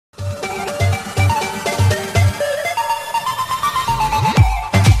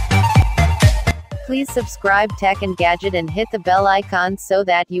Please subscribe Tech and Gadget and hit the bell icon so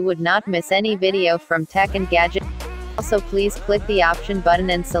that you would not miss any video from Tech and Gadget. Also, please click the option button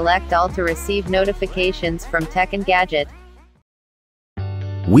and select all to receive notifications from Tech and Gadget.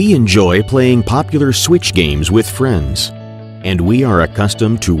 We enjoy playing popular Switch games with friends, and we are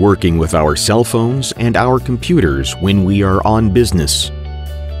accustomed to working with our cell phones and our computers when we are on business.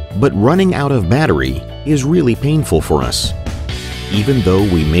 But running out of battery is really painful for us. Even though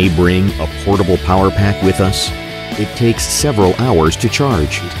we may bring a portable power pack with us, it takes several hours to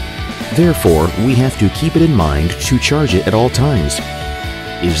charge. Therefore, we have to keep it in mind to charge it at all times.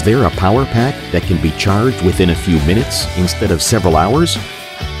 Is there a power pack that can be charged within a few minutes instead of several hours?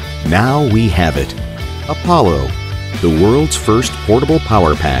 Now we have it. Apollo, the world's first portable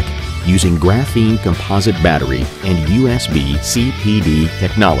power pack using graphene composite battery and USB CPD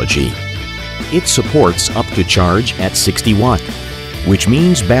technology. It supports up to charge at 60 watt, which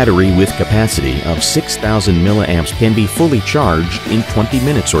means battery with capacity of 6,000 milliamps can be fully charged in 20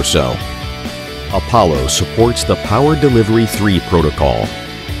 minutes or so. Apollo supports the Power Delivery 3 protocol.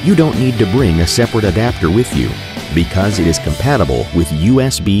 You don't need to bring a separate adapter with you because it is compatible with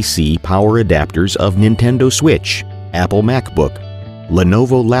USB-C power adapters of Nintendo Switch, Apple MacBook,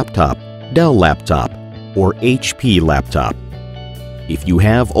 Lenovo laptop, Dell laptop, or HP laptop. If you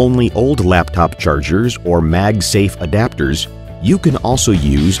have only old laptop chargers or MagSafe adapters, you can also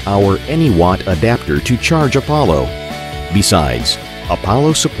use our AnyWatt adapter to charge Apollo. Besides,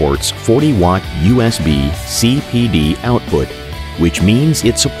 Apollo supports 40 watt USB CPD output, which means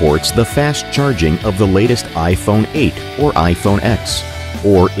it supports the fast charging of the latest iPhone 8 or iPhone X,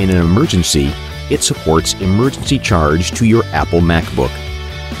 or in an emergency, it supports emergency charge to your Apple MacBook.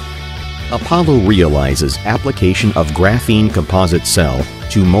 Apollo realizes application of graphene composite cell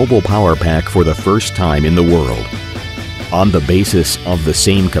to mobile power pack for the first time in the world. On the basis of the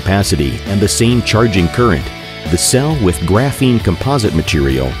same capacity and the same charging current, the cell with graphene composite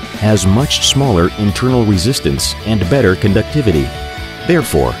material has much smaller internal resistance and better conductivity.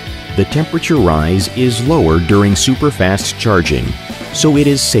 Therefore, the temperature rise is lower during super-fast charging, so it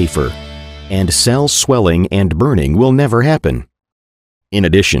is safer, and cell swelling and burning will never happen. In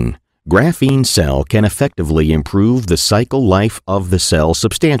addition, graphene cell can effectively improve the cycle life of the cell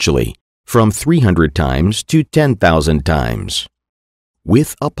substantially, from 300 times to 10,000 times.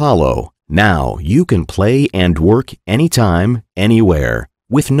 With Apollo, now you can play and work anytime, anywhere,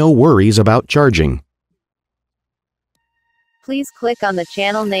 with no worries about charging. Please click on the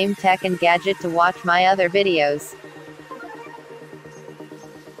channel name Tech and Gadget to watch my other videos.